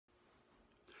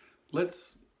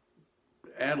Let's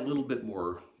add a little bit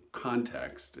more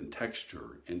context and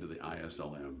texture into the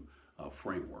ISLM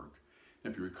framework.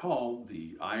 If you recall,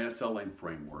 the ISLM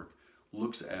framework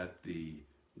looks at the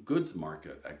goods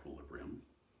market equilibrium,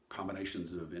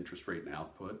 combinations of interest rate and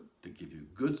output to give you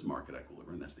goods market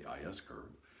equilibrium, that's the IS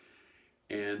curve,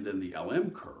 and then the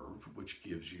LM curve, which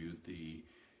gives you the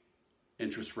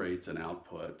interest rates and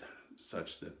output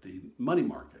such that the money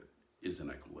market is in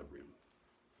equilibrium.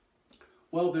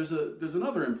 Well, there's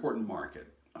another important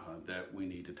market that we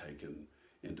need to take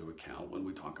into account when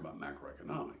we talk about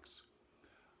macroeconomics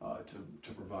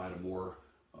to provide a more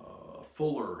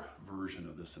fuller version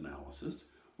of this analysis.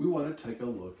 We want to take a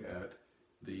look at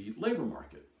the labor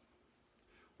market.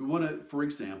 We want to, for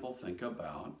example, think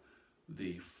about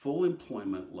the full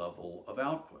employment level of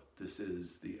output. This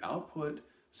is the output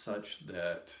such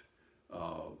that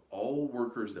all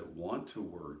workers that want to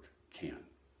work can.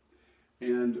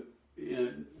 And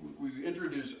we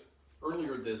introduced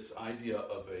earlier this idea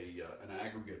of an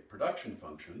aggregate production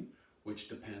function, which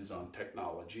depends on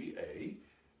technology, A,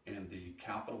 and the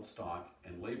capital stock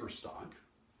and labor stock.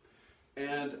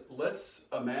 And let's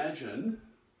imagine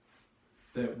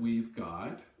that we've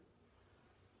got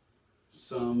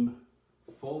some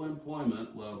full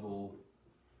employment level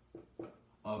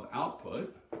of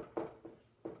output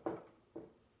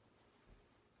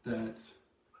that's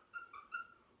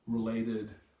related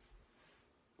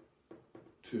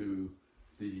to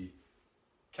the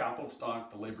capital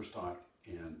stock, the labor stock,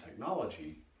 and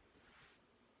technology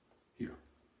here.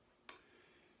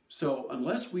 So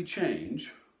unless we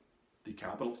change the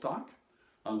capital stock,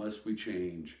 unless we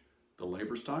change the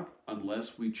labor stock,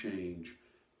 unless we change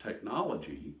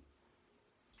technology,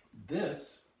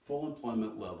 this full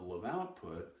employment level of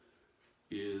output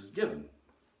is given.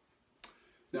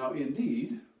 Now,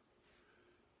 indeed,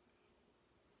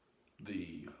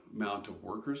 the amount of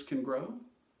workers can grow.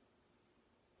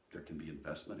 There can be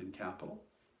investment in capital.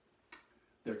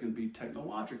 There can be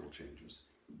technological changes,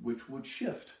 which would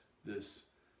shift this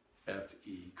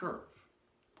FE curve.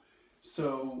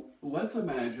 So let's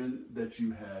imagine that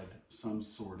you had some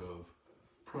sort of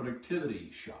productivity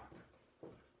shock.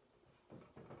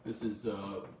 This is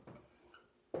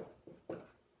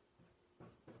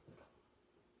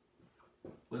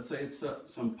let's say it's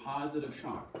some positive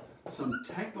shock, some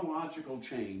technological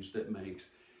change that makes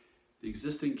the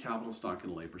existing capital stock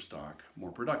and labor stock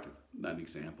more productive. An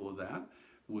example of that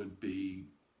would be,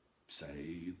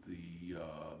 say, the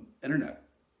internet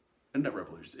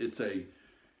revolution.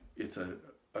 It's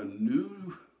a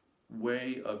new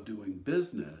way of doing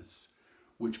business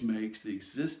which makes the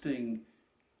existing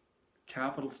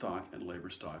capital stock and labor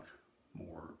stock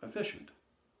more efficient.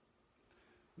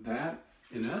 That,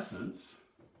 in essence,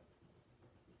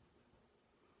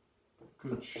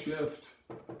 could shift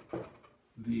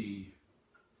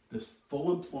this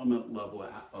full employment level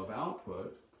of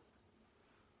output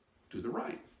to the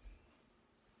right.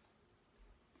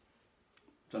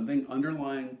 Something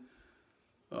underlying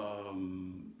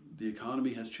the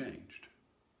economy has changed.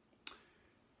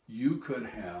 You could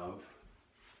have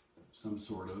some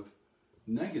sort of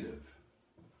negative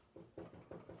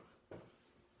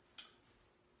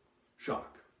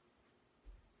shock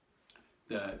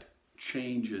that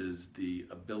changes the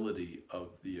ability of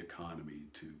the economy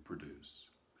to produce.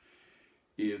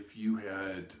 If you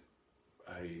had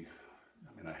I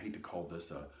hate to call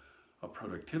this a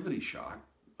productivity shock,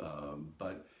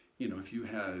 but if you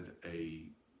had a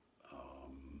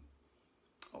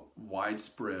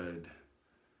widespread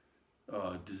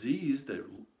disease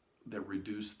that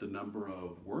reduced the number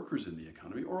of workers in the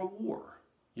economy, or a war,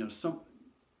 some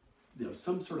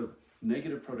sort of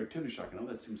negative productivity shock. I know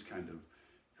that seems kind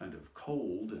of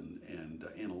cold and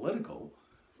analytical,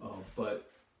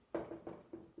 but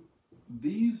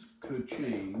these could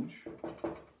change.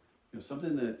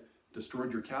 Something that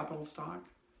destroyed your capital stock,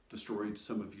 destroyed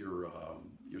some of your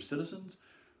citizens,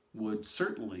 would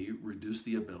certainly reduce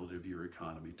the ability of your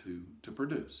economy to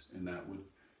produce, and that would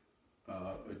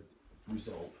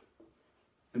result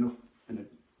in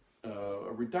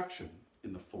a reduction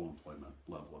in the full employment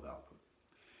level of output.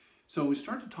 So we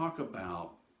start to talk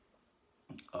about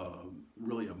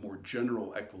really a more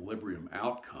general equilibrium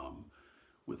outcome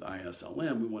with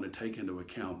ISLM. We want to take into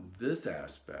account this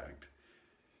aspect,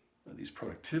 these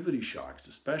productivity shocks,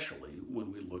 especially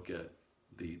when we look at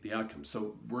the outcome.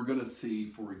 So we're going to see,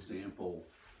 for example,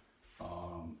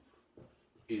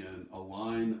 in a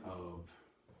line of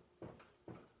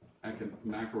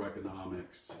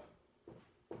macroeconomics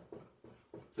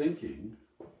thinking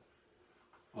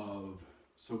of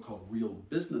so-called real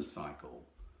business cycle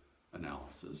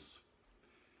analysis,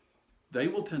 they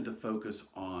will tend to focus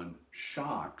on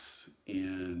shocks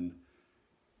in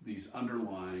these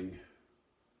underlying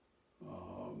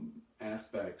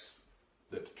aspects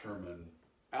that determine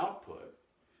output,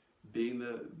 being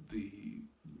the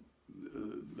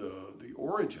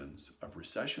origins of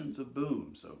recessions, of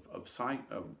booms,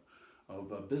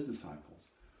 of business cycles.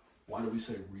 Why do we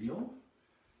say real?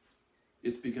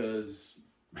 It's because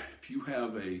if you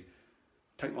have a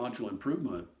technological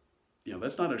improvement, you know,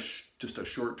 that's not just a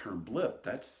short-term blip.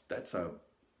 That's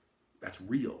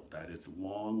real. That is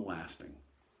long-lasting,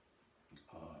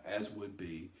 as would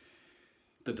be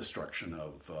the destruction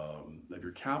of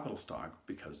your capital stock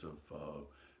because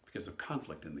of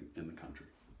conflict in the country.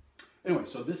 Anyway,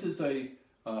 so this is an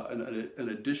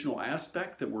additional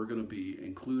aspect that we're going to be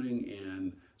including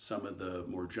in some of the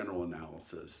more general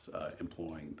analysis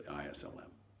employing the ISLM.